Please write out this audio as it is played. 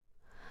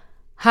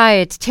Hi,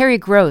 it's Terry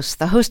Gross,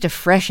 the host of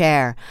Fresh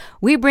Air.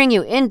 We bring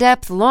you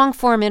in-depth,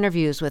 long-form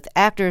interviews with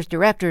actors,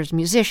 directors,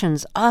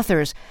 musicians,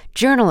 authors,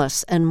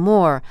 journalists, and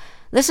more.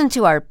 Listen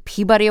to our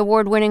Peabody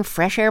Award-winning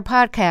Fresh Air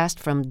podcast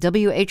from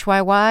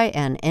WHYY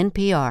and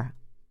NPR.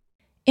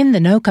 In the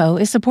NOCO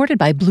is supported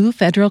by Blue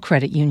Federal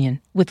Credit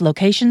Union, with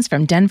locations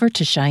from Denver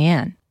to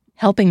Cheyenne,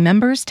 helping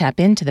members tap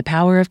into the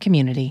power of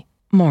community.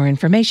 More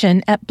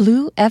information at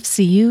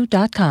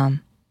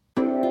bluefcu.com.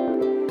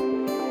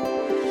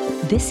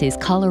 This is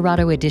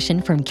Colorado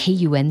Edition from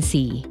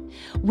KUNC.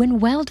 When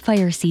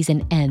wildfire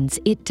season ends,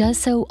 it does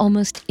so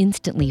almost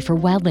instantly for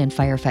wildland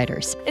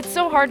firefighters. It's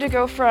so hard to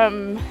go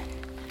from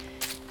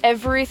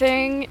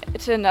everything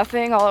to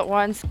nothing all at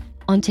once.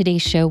 On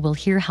today's show, we'll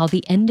hear how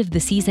the end of the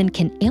season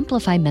can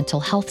amplify mental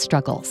health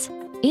struggles.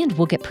 And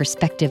we'll get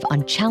perspective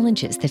on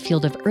challenges the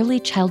field of early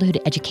childhood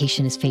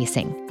education is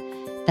facing.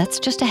 That's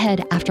just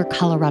ahead after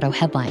Colorado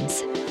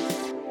headlines.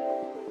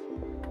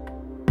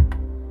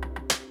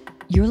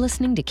 You're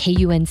listening to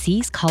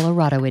KUNC's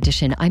Colorado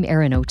Edition. I'm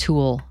Erin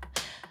O'Toole.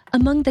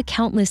 Among the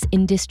countless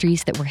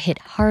industries that were hit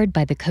hard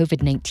by the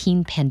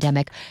COVID-19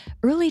 pandemic,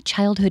 early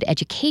childhood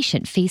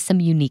education faced some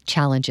unique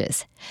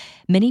challenges.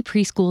 Many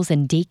preschools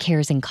and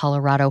daycares in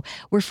Colorado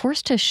were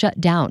forced to shut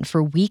down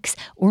for weeks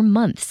or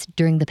months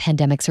during the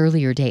pandemic's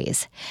earlier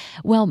days.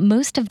 While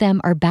most of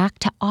them are back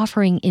to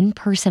offering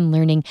in-person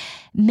learning,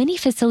 many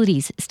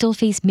facilities still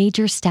face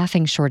major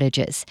staffing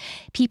shortages.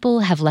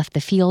 People have left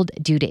the field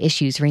due to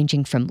issues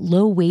ranging from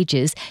low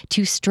wages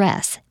to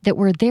stress that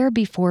were there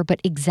before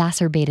but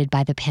exacerbated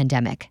by the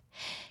pandemic.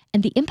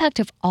 And the impact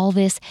of all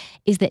this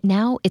is that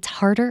now it's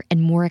harder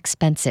and more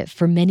expensive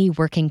for many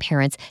working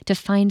parents to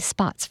find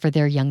spots for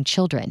their young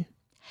children.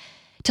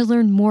 To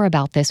learn more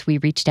about this, we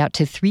reached out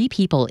to 3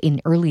 people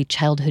in early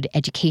childhood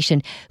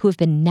education who have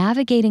been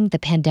navigating the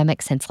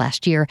pandemic since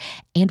last year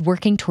and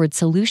working towards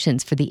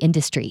solutions for the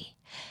industry.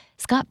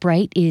 Scott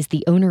Bright is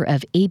the owner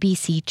of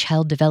ABC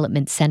Child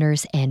Development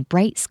Centers and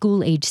Bright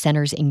School Age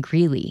Centers in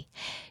Greeley.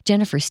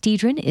 Jennifer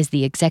Steedren is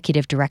the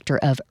executive director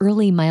of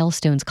Early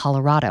Milestones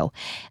Colorado.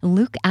 And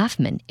Luke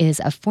Affman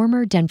is a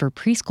former Denver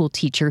preschool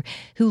teacher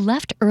who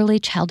left early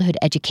childhood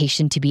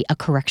education to be a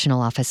correctional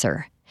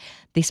officer.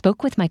 They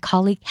spoke with my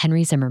colleague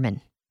Henry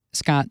Zimmerman.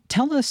 Scott,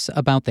 tell us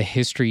about the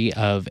history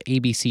of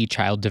ABC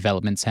Child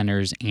Development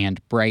Centers and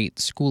Bright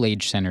School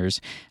Age Centers.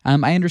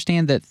 I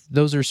understand that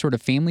those are sort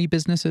of family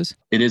businesses.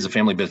 It is a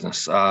family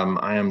business.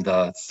 I am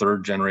the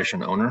 3rd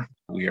generation owner.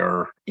 We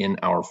are in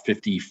our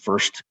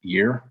 51st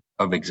year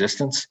of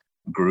existence.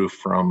 Grew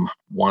from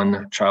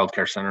one child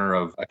care center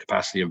of a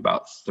capacity of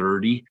about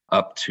 30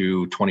 up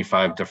to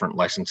 25 different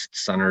licensed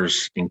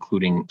centers,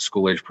 including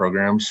school age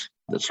programs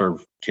that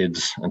serve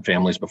kids and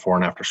families before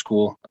and after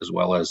school, as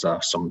well as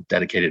some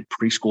dedicated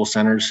preschool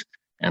centers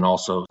and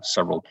also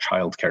several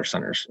child care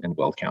centers in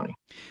Weld County.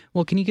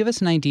 Well, can you give us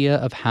an idea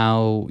of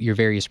how your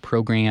various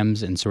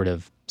programs and sort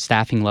of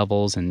staffing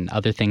levels and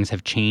other things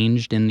have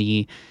changed in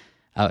the,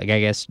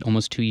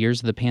 almost 2 years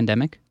of the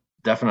pandemic?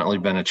 Definitely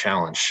been a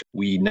challenge.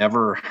 We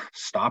never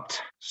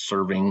stopped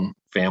serving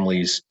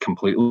families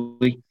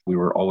completely. We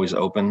were always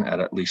open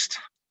at least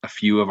a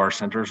few of our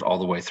centers all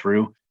the way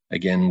through.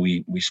 Again,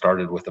 we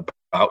started with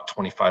about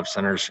 25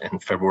 centers in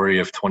February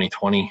of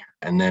 2020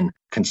 and then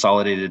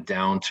consolidated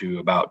down to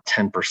about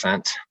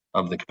 10%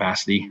 of the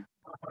capacity,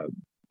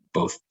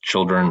 both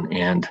children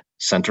and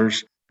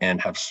centers, and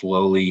have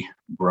slowly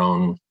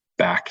grown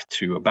back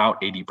to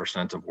about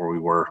 80% of where we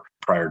were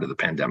prior to the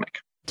pandemic.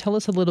 Tell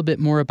us a little bit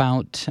more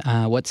about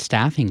what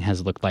staffing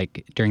has looked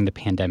like during the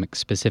pandemic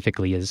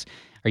specifically.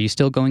 Are you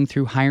still going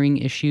through hiring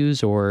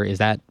issues, or is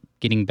that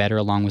getting better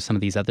along with some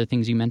of these other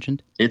things you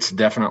mentioned? It's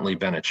definitely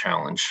been a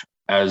challenge.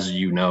 As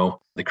you know,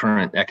 the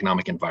current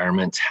economic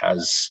environment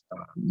has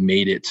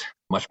made it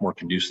much more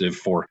conducive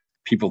for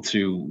people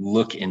to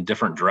look in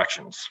different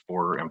directions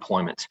for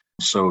employment.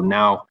 So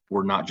now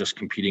we're not just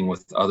competing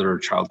with other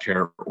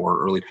childcare or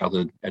early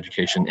childhood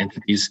education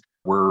entities.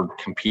 We're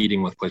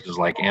competing with places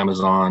like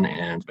Amazon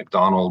and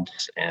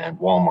McDonald's and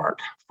Walmart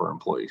for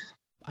employees.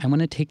 I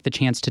want to take the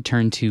chance to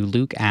turn to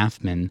Luke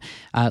Affman.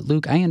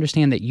 Luke, I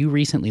understand that you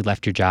recently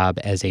left your job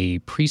as a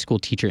preschool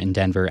teacher in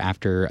Denver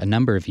after a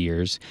number of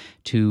years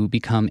to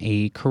become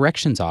a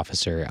corrections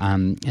officer.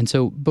 And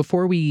so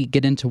before we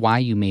get into why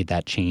you made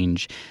that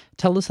change,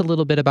 tell us a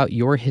little bit about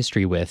your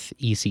history with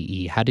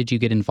ECE. How did you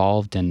get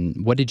involved,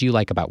 and what did you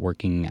like about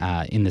working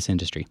in this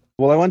industry?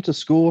 Well, I went to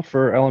school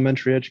for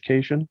elementary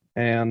education,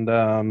 and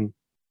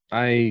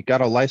I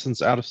got a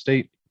license out of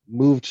state.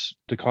 Moved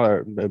to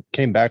Colorado,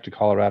 came back to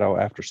Colorado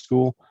after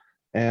school.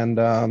 And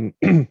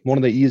one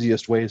of the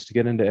easiest ways to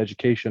get into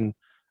education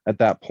at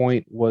that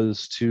point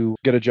was to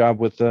get a job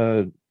with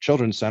the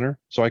Children's Center.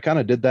 So I kind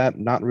of did that,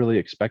 not really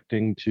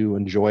expecting to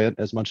enjoy it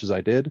as much as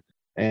I did.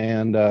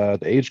 And the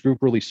age group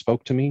really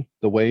spoke to me.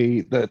 The way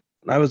that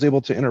I was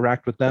able to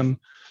interact with them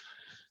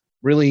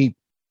really,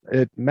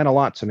 it meant a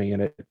lot to me.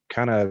 And it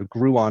kind of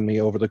grew on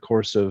me over the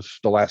course of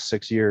the last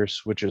 6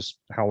 years, which is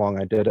how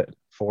long I did it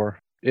for.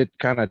 It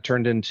kind of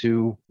turned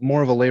into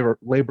more of a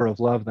labor of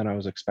love than I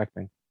was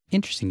expecting.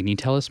 Interesting. Can you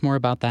tell us more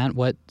about that?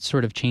 What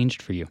sort of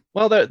changed for you?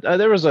 Well,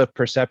 there was a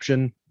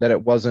perception that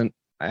it wasn't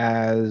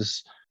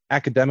as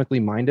academically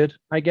minded,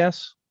 I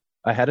guess,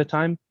 ahead of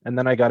time. And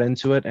then I got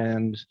into it,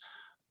 and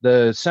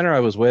the center I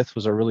was with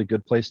was a really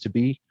good place to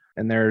be.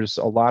 And there's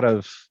a lot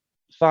of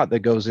thought that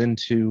goes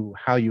into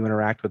how you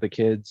interact with the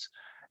kids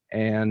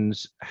and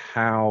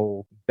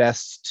how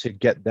best to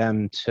get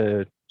them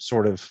to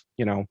sort of,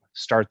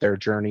 start their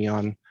journey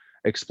on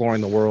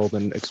exploring the world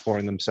and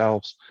exploring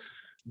themselves.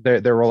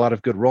 There were a lot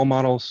of good role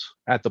models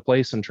at the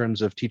place in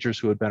terms of teachers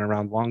who had been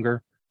around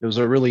longer. It was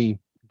a really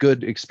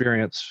good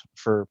experience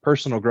for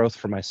personal growth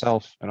for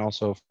myself and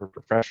also for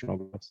professional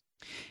growth.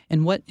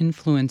 And what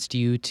influenced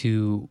you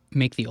to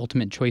make the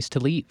ultimate choice to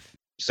leave?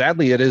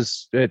 Sadly,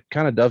 it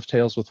kind of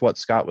dovetails with what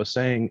Scott was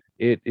saying.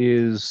 It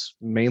is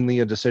mainly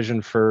a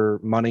decision for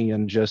money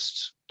and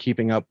just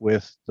keeping up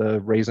with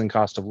the raising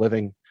cost of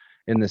living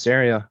in this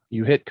area.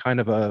 You hit kind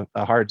of a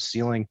hard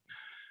ceiling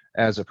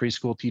as a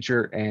preschool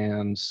teacher,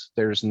 and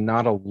there's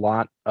not a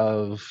lot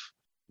of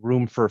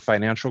room for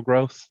financial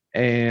growth.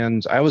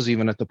 And I was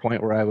even at the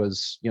point where I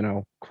was,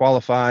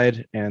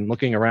 qualified and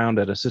looking around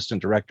at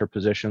assistant director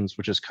positions,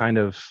 which is kind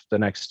of the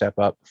next step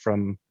up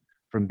from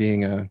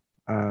being a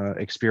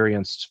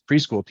experienced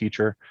preschool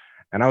teacher.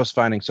 And I was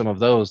finding some of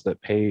those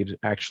that paid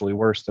actually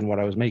worse than what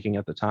I was making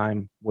at the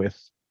time with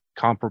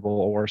comparable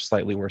or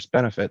slightly worse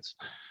benefits.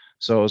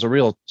 So it was a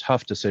real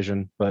tough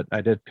decision, but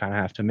I did kind of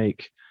have to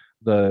make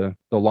the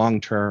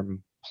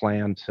long-term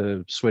plan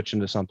to switch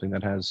into something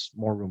that has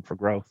more room for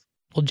growth.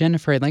 Well,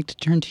 Jennifer, I'd like to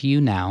turn to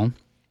you now.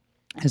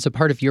 As a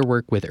part of your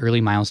work with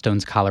Early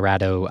Milestones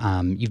Colorado,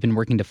 you've been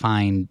working to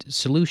find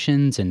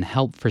solutions and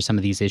help for some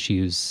of these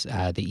issues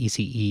the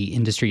ECE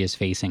industry is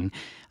facing.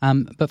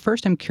 But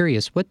first, I'm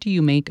curious, what do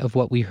you make of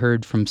what we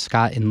heard from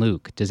Scott and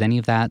Luke? Does any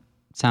of that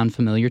sound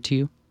familiar to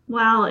you?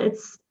 Well,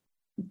 it's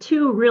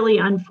two really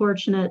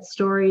unfortunate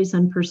stories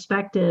and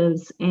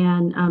perspectives,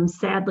 and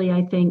sadly,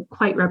 I think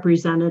quite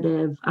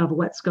representative of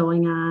what's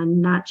going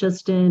on, not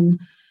just in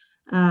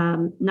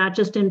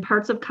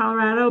parts of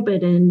Colorado,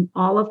 but in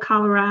all of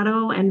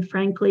Colorado, and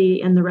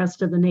frankly, in the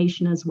rest of the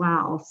nation as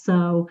well.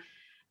 So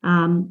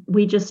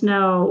we just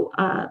know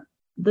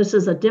this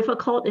is a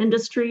difficult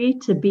industry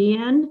to be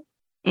in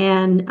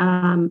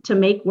and to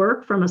make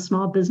work from a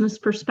small business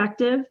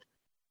perspective.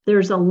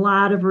 There's a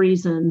lot of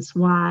reasons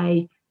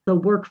why the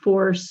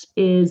workforce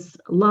is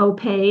low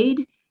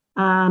paid,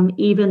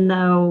 even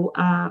though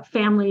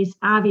families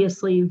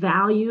obviously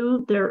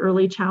value their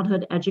early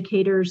childhood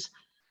educators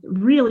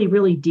really,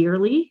 really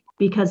dearly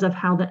because of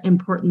how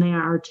important they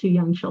are to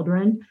young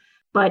children.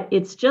 But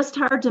it's just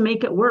hard to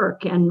make it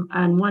work. And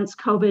once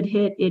COVID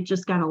hit, it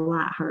just got a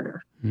lot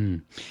harder.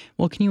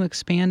 Well, can you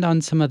expand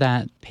on some of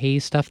that pay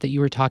stuff that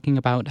you were talking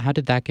about? How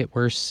did that get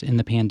worse in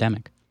the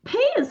pandemic? Pay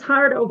is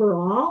hard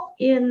overall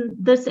in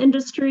this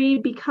industry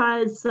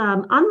because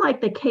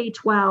unlike the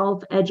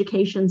K-12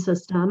 education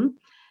system,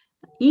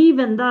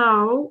 even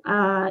though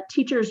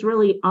teachers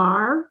really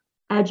are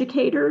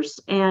educators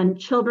and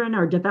children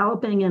are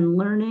developing and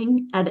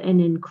learning at an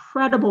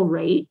incredible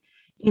rate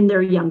in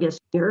their youngest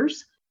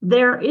years,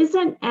 there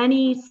isn't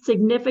any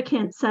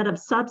significant set of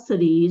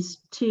subsidies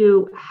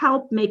to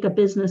help make a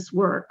business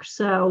work.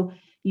 So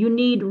you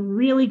need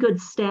really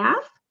good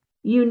staff.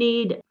 You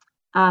need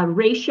a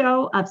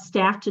ratio of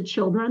staff to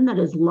children that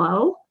is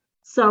low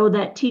so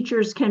that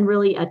teachers can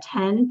really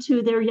attend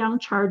to their young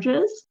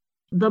charges.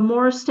 The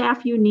more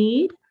staff you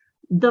need,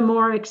 the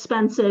more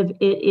expensive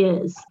it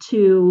is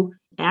to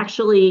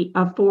actually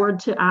afford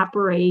to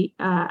operate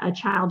a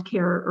child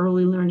care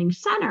early learning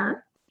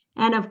center.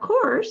 And of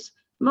course,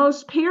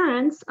 most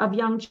parents of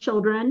young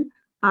children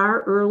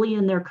are early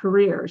in their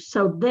careers,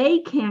 so they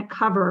can't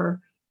cover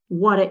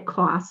what it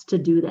costs to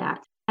do that.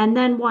 And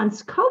then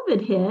once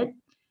COVID hit,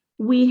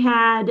 we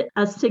had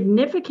a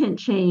significant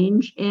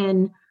change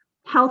in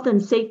health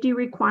and safety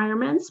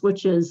requirements,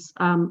 which is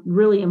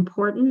really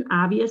important.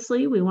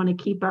 Obviously, we want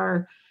to keep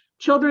our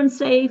children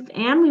safe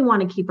and we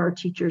want to keep our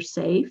teachers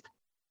safe.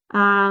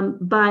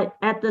 But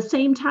at the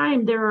same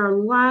time, there are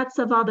lots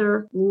of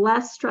other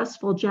less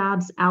stressful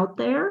jobs out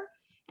there.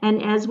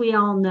 And as we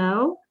all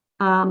know,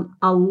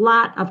 a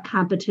lot of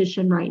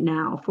competition right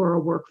now for a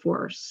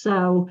workforce.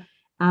 So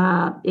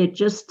it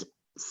just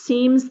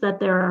seems that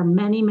there are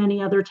many,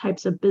 many other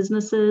types of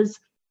businesses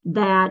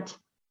that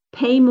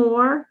pay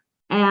more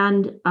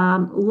and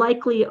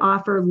likely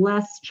offer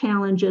less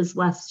challenges,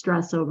 less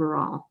stress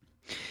overall.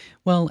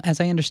 Well, as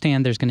I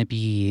understand, there's going to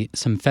be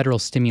some federal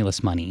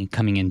stimulus money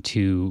coming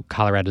into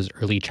Colorado's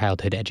early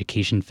childhood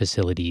education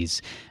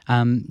facilities.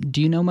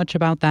 Do you know much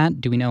about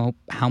that? Do we know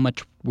how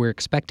much we're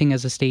expecting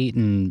as a state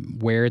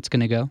and where it's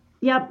going to go?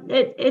 Yep,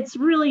 it's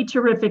really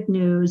terrific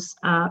news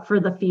for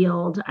the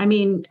field. I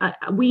mean,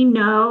 we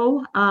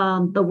know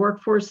the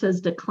workforce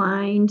has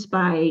declined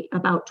by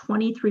about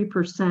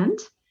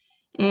 23%.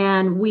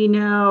 And we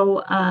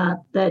know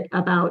that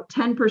about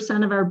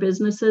 10% of our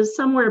businesses,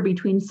 somewhere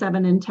between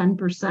 7 and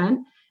 10%,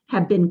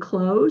 have been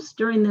closed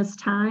during this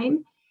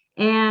time.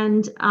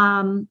 And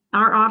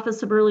our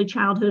Office of Early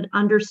Childhood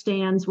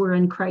understands we're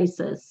in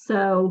crisis.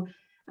 So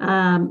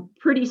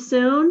Pretty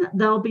soon,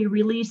 they'll be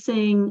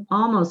releasing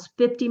almost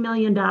 $50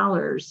 million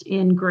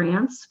in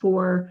grants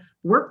for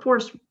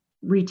workforce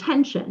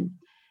retention,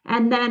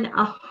 and then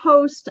a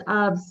host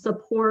of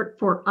support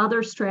for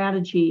other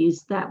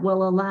strategies that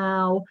will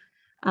allow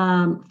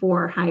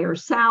for higher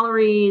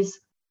salaries,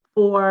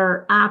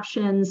 for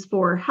options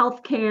for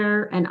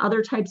healthcare and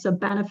other types of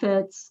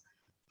benefits,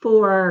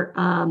 for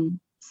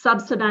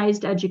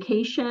subsidized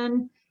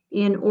education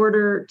in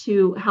order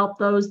to help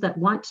those that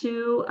want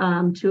to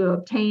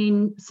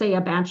obtain, say,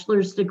 a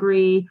bachelor's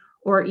degree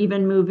or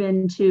even move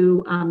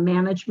into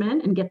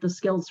management and get the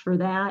skills for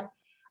that.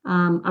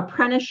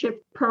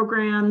 Apprenticeship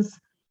programs,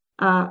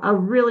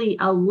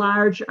 a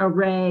large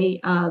array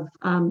of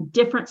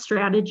different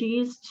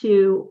strategies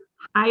to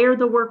hire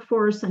the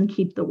workforce and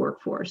keep the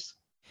workforce.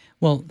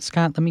 Well,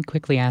 Scott, let me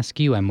quickly ask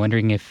you. I'm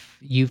wondering if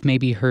you've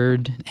maybe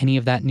heard any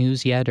of that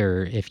news yet,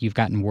 or if you've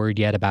gotten word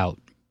yet about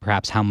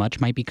perhaps how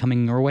much might be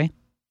coming your way?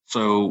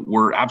 So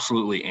we're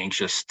absolutely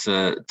anxious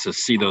to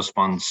see those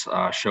funds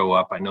show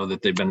up. I know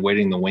that they've been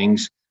waiting in the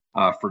wings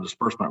for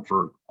disbursement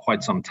for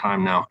quite some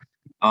time now,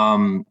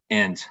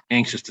 and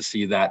anxious to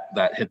see that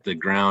hit the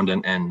ground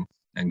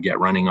and get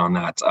running on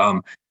that.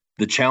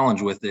 The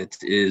challenge with it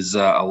is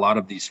a lot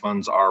of these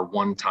funds are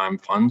one-time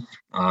funds,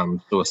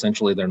 so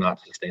essentially they're not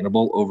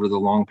sustainable over the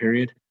long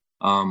period.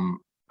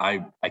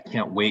 I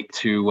can't wait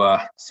to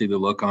see the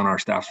look on our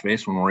staff's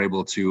face when we're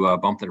able to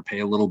bump their pay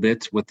a little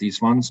bit with these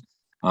funds.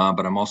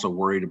 But I'm also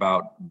worried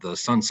about the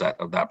sunset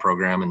of that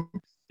program,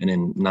 and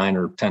in 9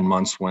 or 10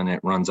 months when it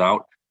runs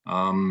out,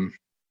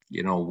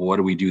 what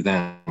do we do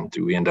then?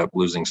 Do we end up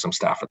losing some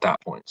staff at that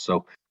point?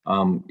 So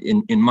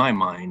in my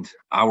mind,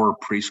 our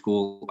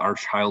preschool, our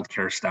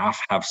childcare staff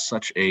have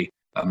such a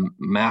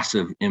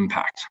massive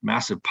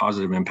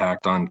positive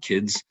impact on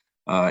kids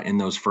in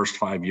those first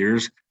 5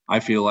 years. I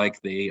feel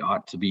like they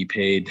ought to be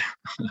paid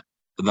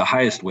the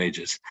highest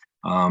wages.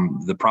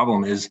 The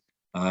problem is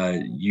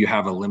you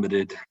have a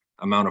limited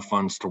amount of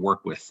funds to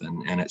work with,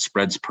 and it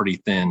spreads pretty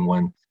thin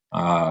when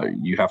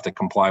you have to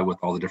comply with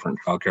all the different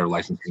childcare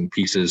licensing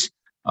pieces.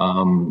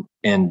 And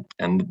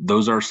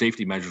those are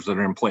safety measures that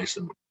are in place,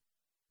 and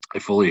I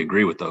fully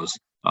agree with those.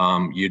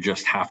 You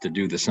just have to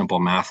do the simple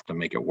math to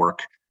make it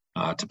work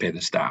to pay the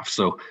staff.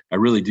 So I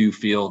really do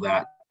feel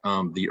that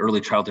the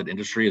early childhood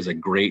industry is a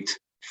great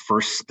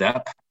first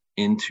step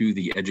into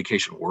the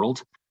education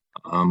world.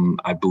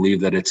 I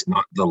believe that it's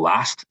not the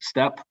last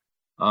step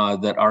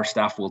that our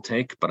staff will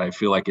take, but I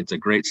feel like it's a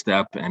great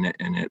step, and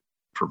it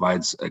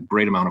provides a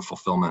great amount of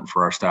fulfillment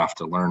for our staff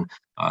to learn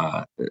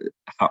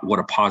what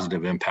a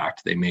positive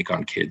impact they make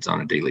on kids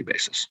on a daily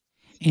basis.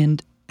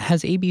 And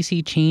has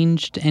ABC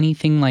changed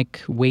anything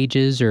like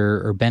wages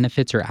or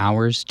benefits or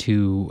hours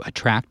to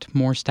attract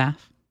more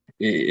staff?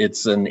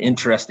 It's an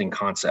interesting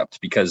concept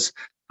because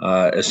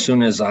as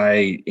soon as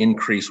I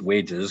increase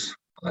wages,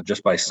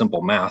 just by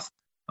simple math,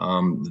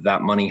 that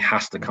money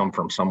has to come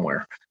from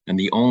somewhere. And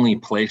the only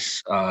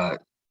place,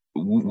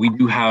 we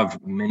do have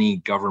many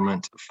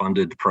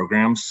government-funded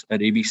programs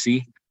at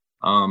ABC,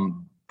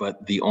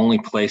 but the only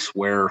place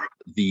where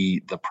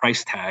the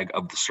price tag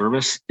of the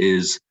service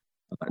is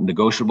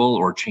negotiable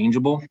or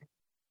changeable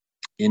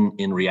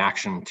in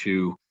reaction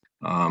to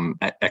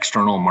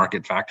external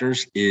market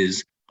factors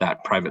is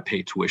that private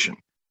pay tuition.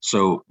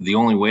 So the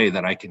only way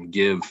that I can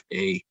give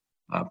a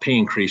pay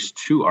increase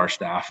to our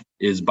staff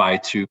is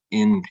to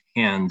in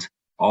hand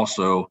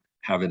also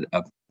have an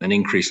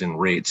increase in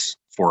rates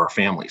for our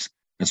families.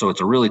 And so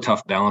it's a really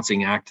tough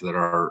balancing act that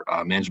our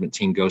management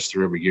team goes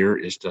through every year,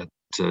 is to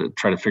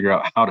try to figure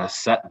out how to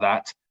set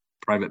that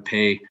private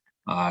pay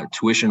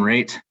tuition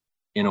rate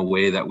in a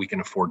way that we can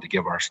afford to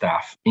give our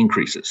staff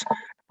increases.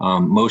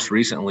 Most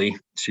recently,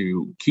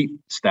 to keep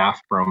staff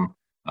from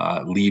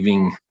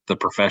leaving the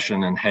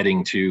profession and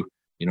heading to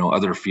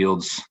other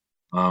fields,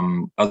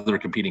 other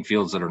competing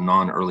fields that are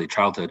non-early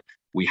childhood,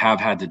 we have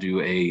had to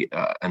do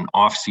an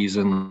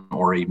off-season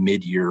or a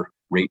mid-year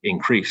rate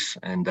increase,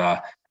 and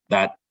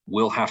that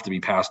will have to be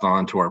passed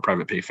on to our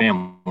private pay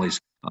families.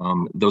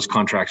 Those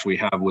contracts we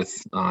have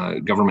with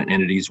government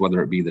entities,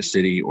 whether it be the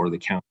city or the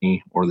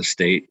county or the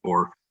state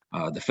or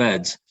the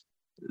feds,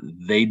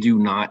 they do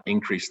not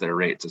increase their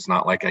rates. It's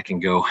not like I can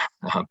go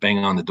bang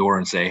on the door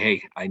and say,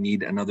 hey, I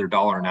need another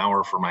 $1 an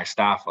hour for my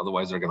staff,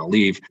 otherwise they're going to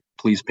leave.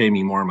 Please pay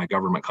me more in my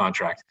government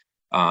contract.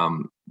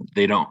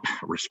 They don't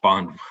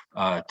respond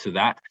to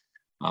that.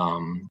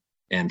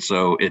 And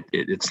so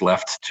it's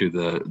left to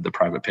the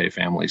private pay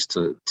families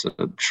to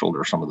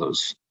shoulder some of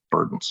those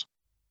burdens.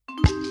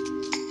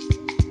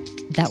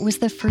 That was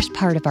the first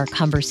part of our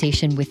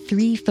conversation with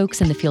three folks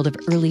in the field of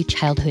early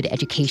childhood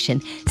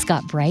education.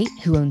 Scott Bright,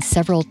 who owns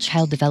several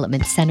child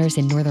development centers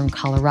in northern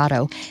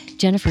Colorado,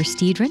 Jennifer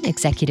Steedren,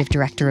 Executive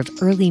Director of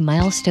Early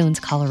Milestones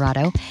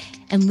Colorado,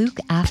 and Luke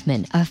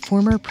Affman, a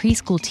former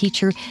preschool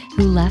teacher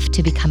who left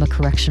to become a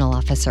correctional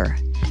officer.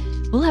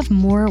 We'll have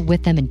more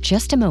with them in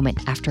just a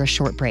moment after a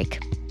short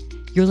break.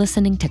 You're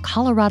listening to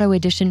Colorado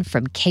Edition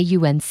from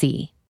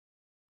KUNC.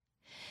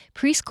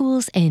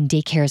 Preschools and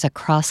daycares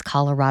across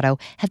Colorado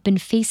have been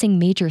facing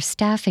major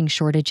staffing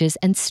shortages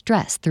and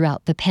stress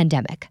throughout the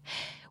pandemic.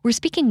 We're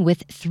speaking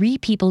with 3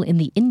 people in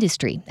the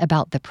industry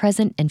about the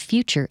present and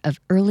future of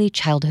early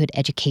childhood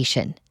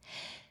education.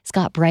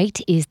 Scott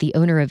Bright is the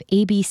owner of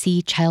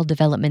ABC Child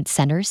Development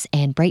Centers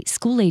and Bright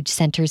School Age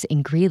Centers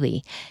in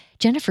Greeley.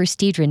 Jennifer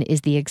Steedren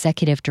is the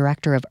executive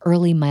director of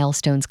Early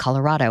Milestones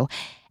Colorado.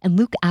 And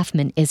Luke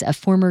Affman is a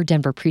former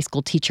Denver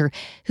preschool teacher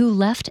who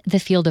left the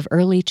field of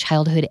early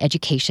childhood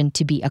education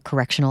to be a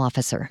correctional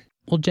officer.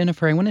 Well,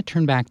 Jennifer, I want to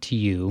turn back to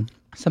you.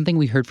 Something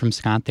we heard from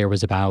Scott there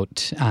was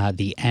about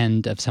the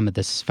end of some of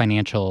this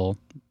financial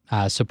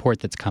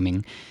support that's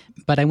coming.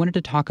 But I wanted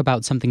to talk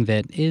about something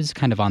that is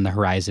kind of on the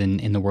horizon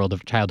in the world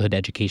of childhood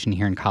education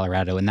here in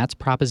Colorado, and that's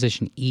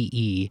Proposition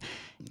EE,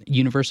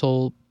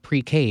 Universal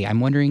Pre-K. I'm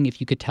wondering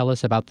if you could tell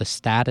us about the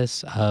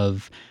status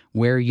of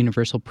where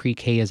Universal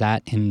Pre-K is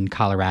at in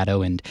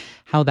Colorado and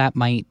how that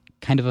might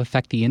kind of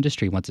affect the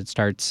industry once it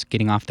starts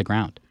getting off the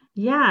ground.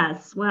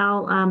 Yes,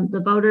 well, the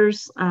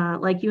voters,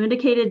 like you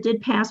indicated, did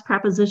pass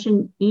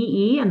Proposition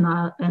EE in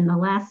the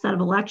last set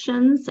of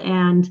elections,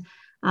 and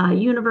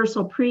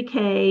Universal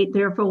Pre-K,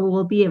 therefore,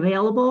 will be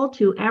available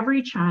to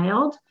every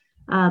child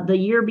the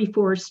year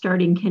before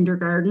starting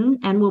kindergarten,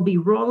 and will be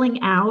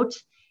rolling out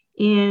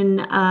in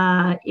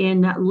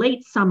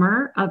late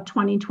summer of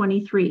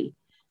 2023.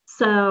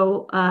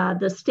 So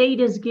the state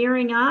is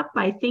gearing up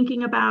by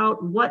thinking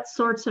about what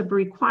sorts of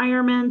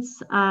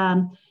requirements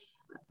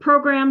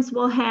programs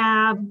will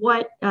have,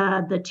 what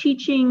the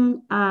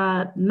teaching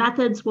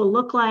methods will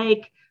look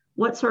like,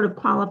 what sort of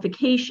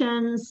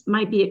qualifications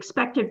might be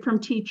expected from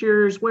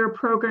teachers, where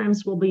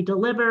programs will be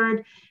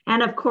delivered,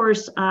 and of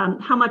course,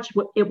 how much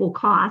it will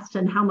cost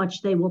and how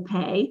much they will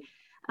pay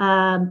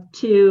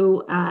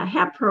to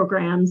have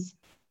programs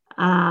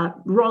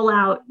roll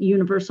out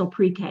Universal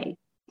Pre-K.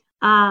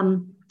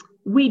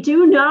 We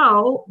do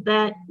know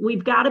that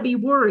we've got to be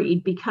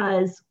worried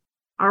because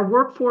our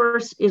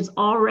workforce is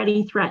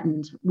already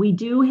threatened. We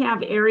do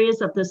have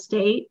areas of the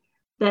state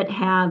that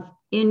have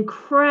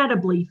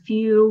incredibly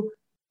few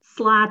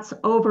slots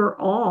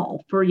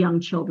overall for young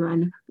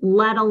children,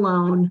 let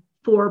alone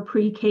for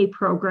pre-K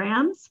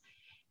programs.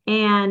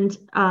 And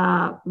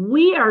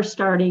we are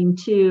starting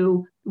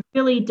to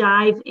really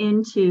dive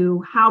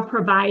into how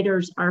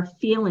providers are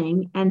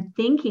feeling and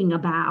thinking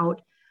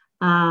about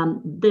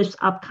this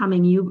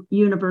upcoming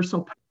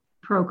universal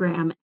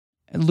program.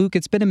 Luke,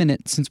 it's been a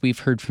minute since we've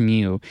heard from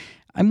you.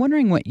 I'm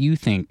wondering what you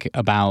think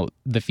about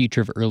the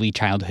future of early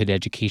childhood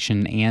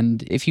education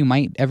and if you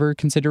might ever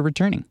consider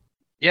returning.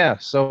 Yeah,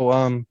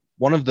 so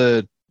one of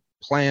the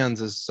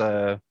plans is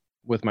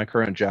with my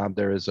current job,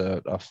 there is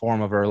a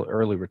form of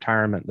early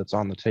retirement that's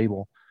on the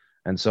table.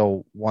 And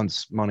so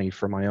once money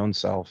for my own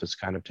self is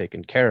kind of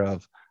taken care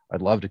of,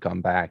 I'd love to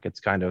come back. It's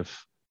kind of,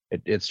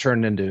 it's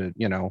turned into,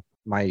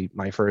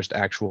 my first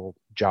actual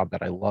job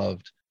that I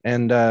loved.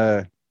 And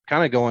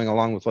kind of going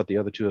along with what the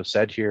other two have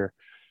said here,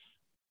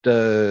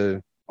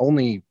 the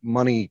only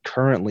money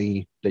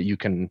currently that you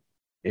can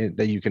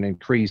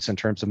increase in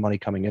terms of money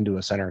coming into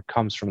a center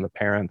comes from the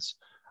parents.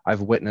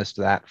 I've witnessed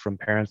that from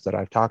parents that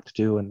I've talked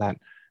to, and that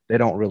they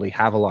don't really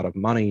have a lot of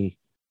money,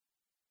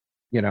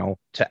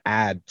 to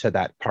add to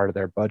that part of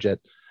their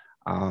budget.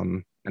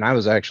 And I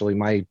was actually,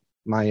 my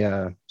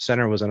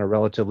center was in a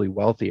relatively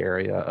wealthy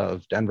area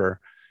of Denver,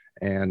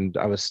 and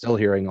I was still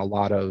hearing a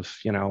lot of,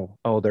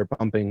 they're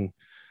bumping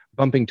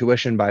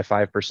tuition by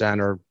 5%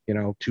 or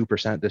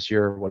 2% this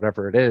year, or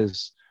whatever it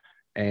is.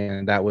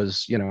 And that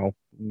was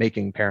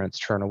making parents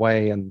turn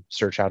away and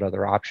search out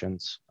other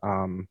options.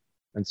 And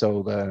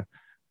so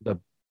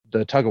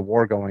the tug of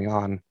war going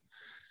on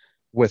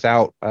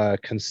without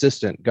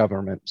consistent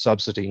government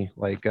subsidy,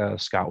 like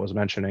Scott was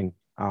mentioning,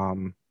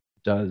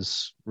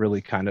 does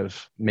really kind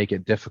of make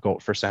it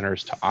difficult for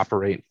centers to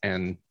operate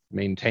and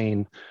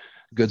maintain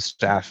good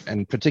staff.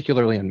 And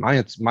particularly in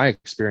my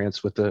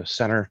experience with the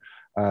center,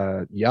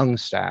 young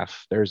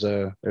staff, there's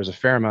a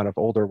fair amount of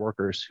older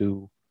workers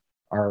who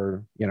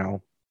are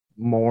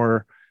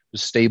more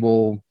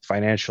stable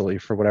financially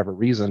for whatever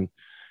reason,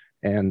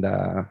 and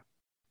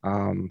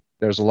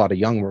there's a lot of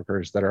young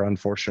workers that are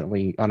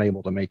unfortunately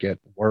unable to make it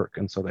work,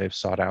 and so they've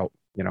sought out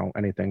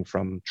anything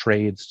from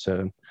trades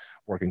to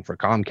working for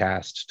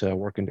Comcast to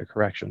working to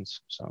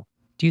corrections. So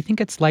do you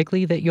think it's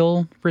likely that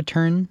you'll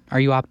return? Are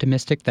you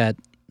optimistic that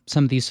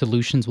some of these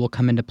solutions will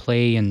come into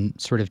play and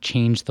sort of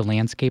change the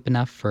landscape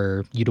enough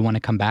for you to want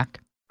to come back?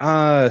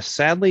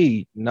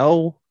 Sadly,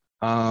 no.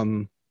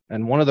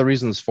 And one of the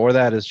reasons for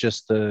that is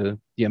just the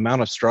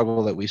amount of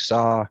struggle that we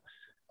saw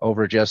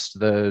over just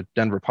the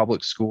Denver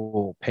public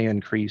school pay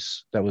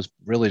increase that was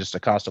really just a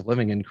cost of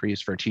living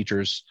increase for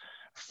teachers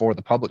for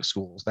the public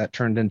schools. That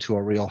turned into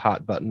a real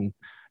hot button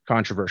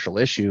controversial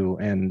issue,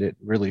 and it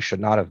really should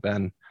not have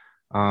been.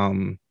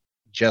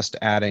 Just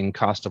adding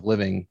cost of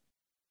living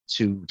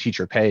to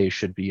teacher pay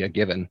should be a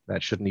given.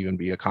 That shouldn't even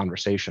be a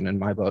conversation in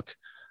my book.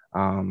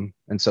 And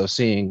so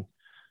seeing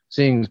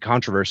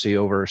controversy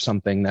over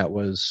something that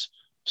was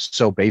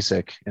so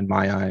basic in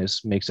my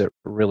eyes makes it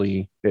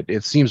really,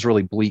 it seems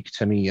really bleak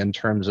to me in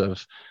terms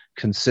of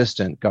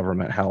consistent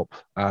government help,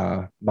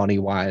 money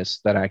wise,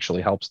 that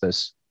actually helps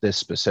this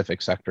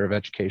specific sector of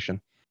education.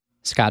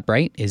 Scott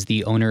Bright is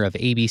the owner of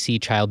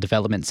ABC Child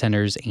Development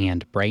Centers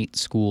and Bright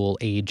School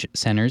Age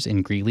Centers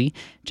in Greeley.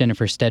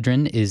 Jennifer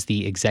Stedron is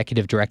the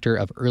executive director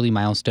of Early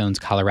Milestones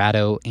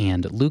Colorado,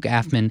 and Luke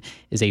Affman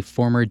is a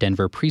former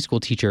Denver preschool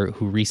teacher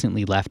who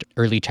recently left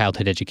early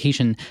childhood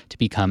education to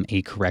become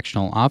a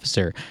correctional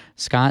officer.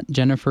 Scott,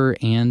 Jennifer,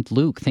 and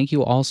Luke, thank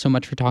you all so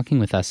much for talking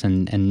with us,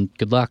 and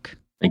good luck.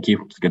 Thank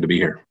you. It's good to be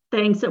here.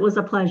 Thanks. It was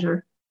a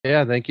pleasure.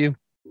 Yeah, thank you.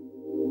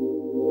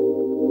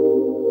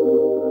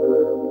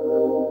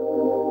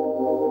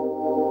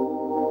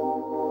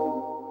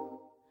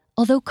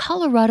 Although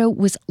Colorado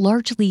was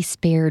largely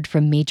spared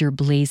from major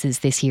blazes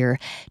this year,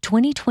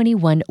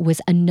 2021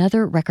 was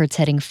another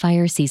record-setting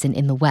fire season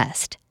in the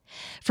West.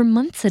 For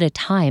months at a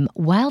time,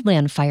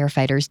 wildland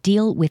firefighters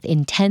deal with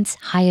intense,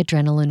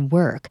 high-adrenaline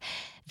work.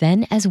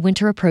 Then, as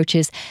winter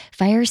approaches,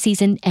 fire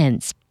season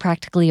ends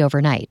practically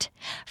overnight.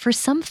 For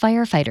some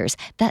firefighters,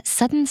 that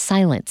sudden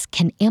silence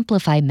can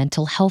amplify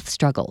mental health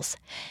struggles.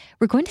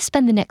 We're going to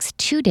spend the next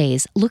 2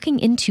 days looking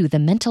into the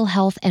mental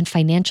health and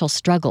financial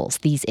struggles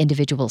these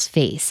individuals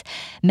face.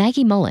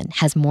 Maggie Mullen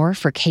has more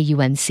for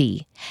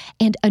KUNC.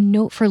 And a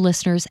note for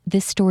listeners,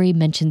 this story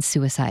mentions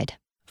suicide.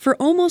 For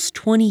almost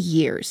 20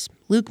 years,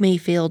 Luke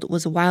Mayfield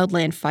was a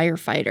wildland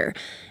firefighter,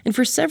 and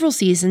for several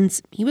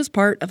seasons, he was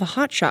part of a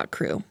hotshot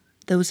crew.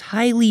 Those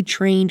highly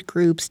trained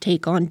groups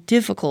take on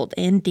difficult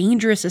and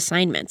dangerous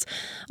assignments,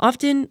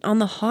 often on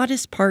the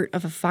hottest part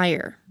of a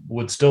fire.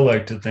 Would still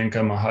like to think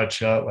I'm a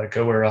hotshot, like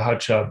I wear a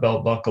hotshot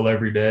belt buckle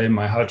every day.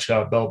 My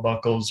hotshot belt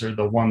buckles are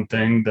the one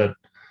thing that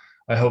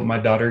I hope my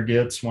daughter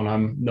gets when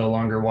I'm no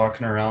longer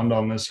walking around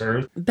on this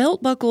earth.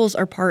 Belt buckles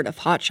are part of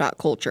hotshot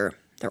culture.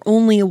 They're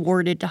only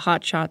awarded to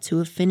hotshots who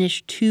have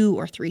finished 2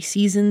 or 3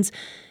 seasons.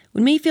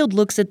 When Mayfield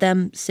looks at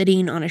them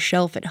sitting on a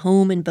shelf at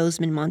home in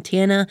Bozeman,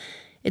 Montana,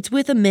 it's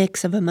with a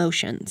mix of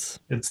emotions.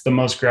 It's the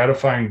most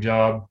gratifying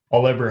job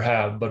I'll ever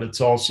have, but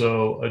it's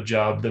also a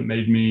job that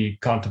made me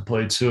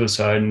contemplate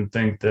suicide and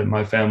think that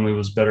my family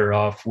was better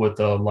off with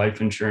a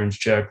life insurance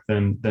check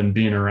than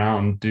being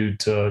around due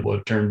to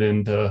what turned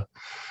into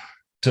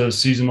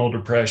seasonal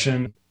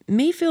depression.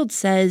 Mayfield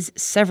says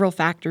several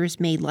factors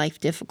made life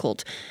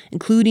difficult,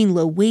 including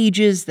low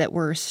wages that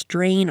were a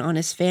strain on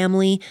his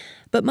family,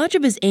 but much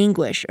of his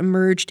anguish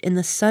emerged in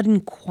the sudden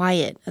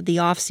quiet of the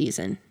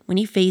off-season when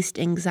he faced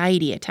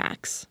anxiety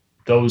attacks.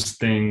 Those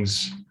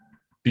things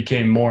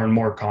became more and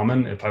more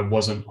common if I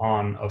wasn't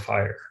on a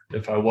fire,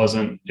 if I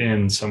wasn't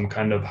in some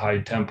kind of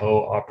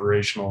high-tempo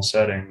operational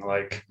setting.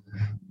 Like,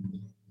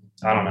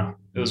 I don't know.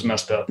 It was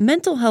messed up.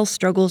 Mental health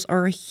struggles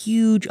are a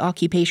huge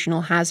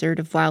occupational hazard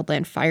of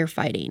wildland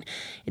firefighting.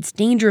 It's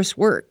dangerous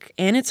work,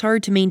 and it's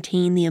hard to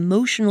maintain the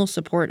emotional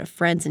support of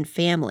friends and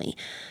family.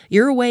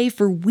 You're away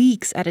for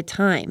weeks at a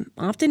time,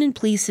 often in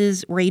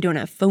places where you don't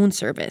have phone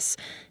service.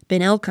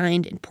 Ben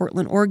Elkind in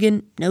Portland,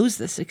 Oregon, knows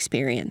this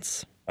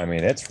experience. I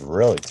mean, it's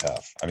really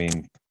tough. I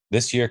mean,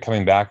 this year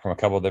coming back from a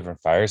couple of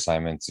different fire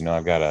assignments,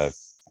 I've got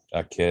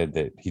a kid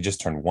that he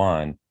just turned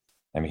 1.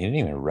 I mean, he didn't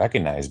even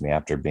recognize me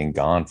after being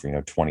gone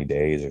for, 20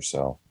 days or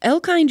so.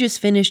 Elkind just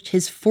finished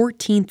his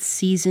 14th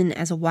season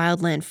as a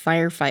wildland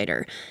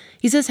firefighter.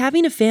 He says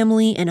having a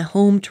family and a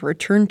home to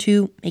return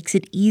to makes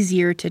it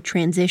easier to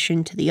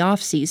transition to the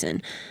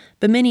off-season.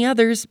 But many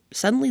others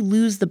suddenly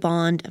lose the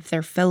bond of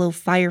their fellow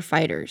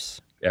firefighters.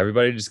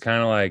 Everybody just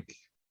kind of like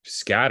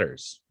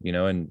scatters,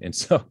 and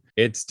so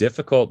it's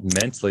difficult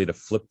mentally to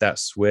flip that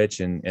switch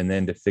and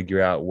then to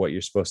figure out what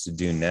you're supposed to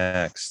do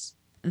next.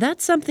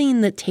 That's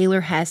something that Taylor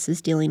Hess is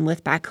dealing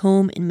with back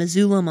home in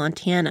Missoula,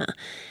 Montana.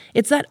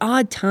 It's that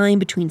odd time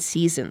between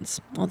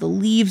seasons. All the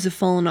leaves have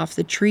fallen off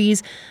the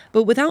trees,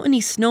 but without any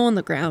snow on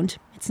the ground,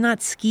 it's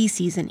not ski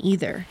season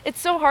either.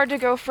 It's so hard to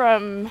go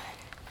from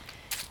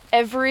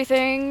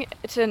everything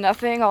to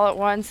nothing all at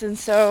once, and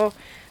so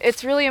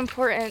it's really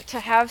important to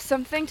have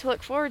something to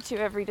look forward to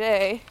every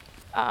day,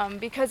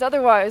 because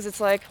otherwise it's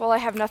like, well, I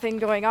have nothing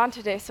going on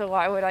today, so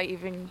why would I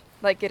even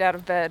get out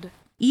of bed?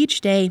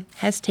 Each day,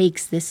 Hess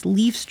takes this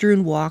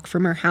leaf-strewn walk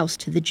from her house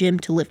to the gym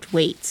to lift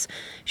weights.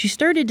 She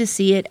started to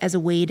see it as a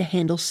way to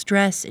handle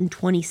stress in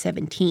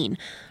 2017,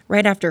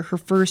 right after her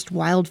first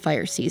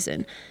wildfire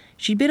season.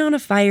 She'd been on a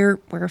fire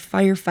where a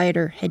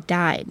firefighter had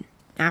died.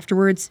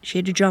 Afterwards, she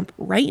had to jump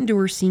right into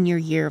her senior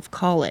year of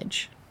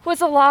college. It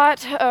was a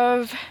lot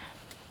of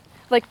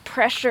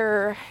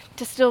pressure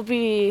to still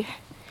be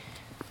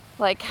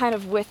kind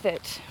of with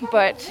it,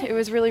 but it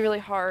was really, really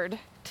hard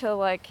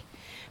to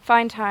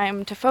find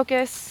time to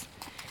focus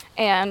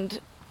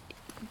and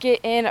get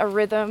in a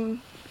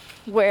rhythm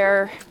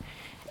where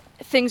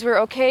things were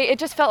okay. It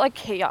just felt like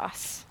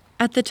chaos.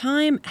 At the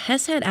time,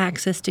 Hess had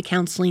access to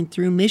counseling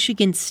through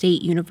Michigan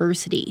State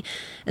University,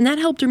 and that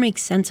helped her make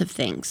sense of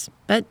things.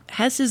 But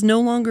Hess is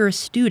no longer a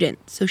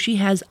student, so she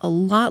has a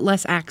lot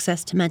less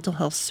access to mental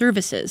health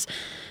services.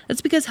 That's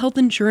because health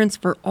insurance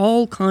for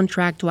all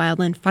contract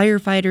wildland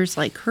firefighters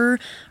like her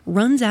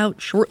runs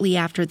out shortly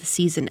after the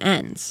season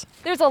ends.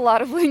 There's a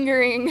lot of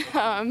lingering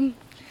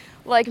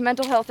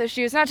mental health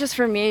issues, not just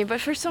for me,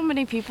 but for so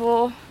many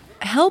people.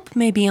 Help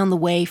may be on the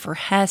way for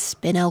Hess,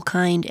 Ben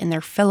Elkind, and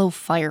their fellow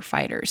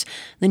firefighters.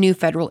 The new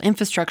federal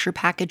infrastructure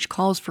package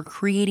calls for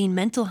creating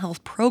mental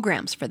health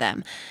programs for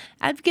them.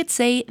 Advocates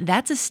say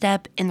that's a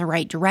step in the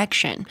right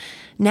direction.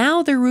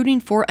 Now they're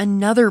rooting for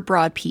another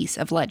broad piece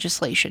of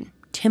legislation,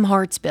 Tim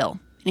Hart's bill.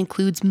 It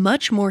includes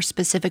much more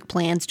specific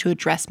plans to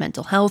address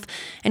mental health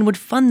and would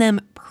fund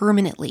them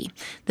permanently.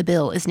 The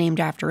bill is named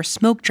after a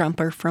smoke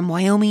jumper from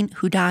Wyoming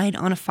who died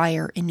on a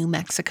fire in New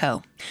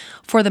Mexico.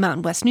 For the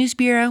Mountain West News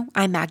Bureau,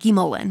 I'm Maggie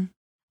Mullen.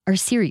 Our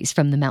series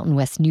from the Mountain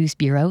West News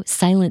Bureau,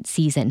 Silent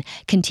Season,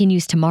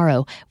 continues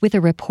tomorrow with a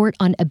report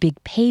on a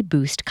big pay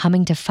boost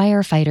coming to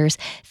firefighters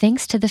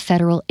thanks to the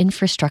federal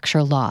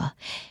infrastructure law.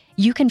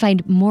 You can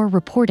find more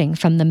reporting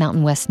from the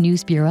Mountain West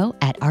News Bureau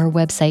at our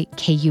website,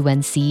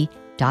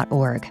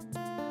 kunc.org.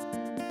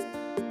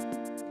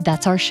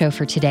 That's our show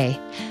for today.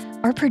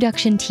 Our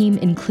production team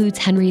includes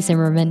Henry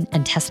Zimmerman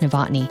and Tess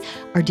Novotny.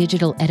 Our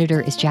digital editor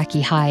is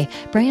Jackie High.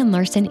 Brian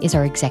Larson is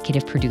our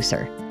executive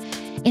producer.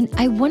 And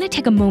I want to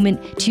take a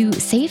moment to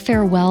say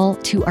farewell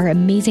to our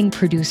amazing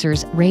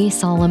producers, Ray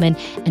Solomon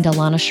and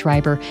Alana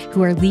Schreiber,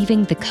 who are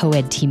leaving the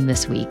co-ed team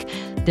this week.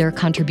 Their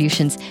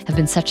contributions have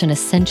been such an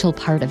essential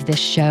part of this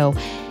show.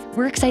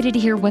 We're excited to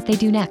hear what they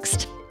do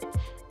next.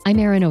 I'm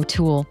Erin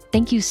O'Toole.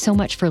 Thank you so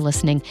much for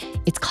listening.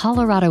 It's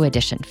Colorado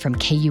Edition from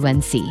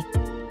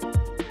KUNC.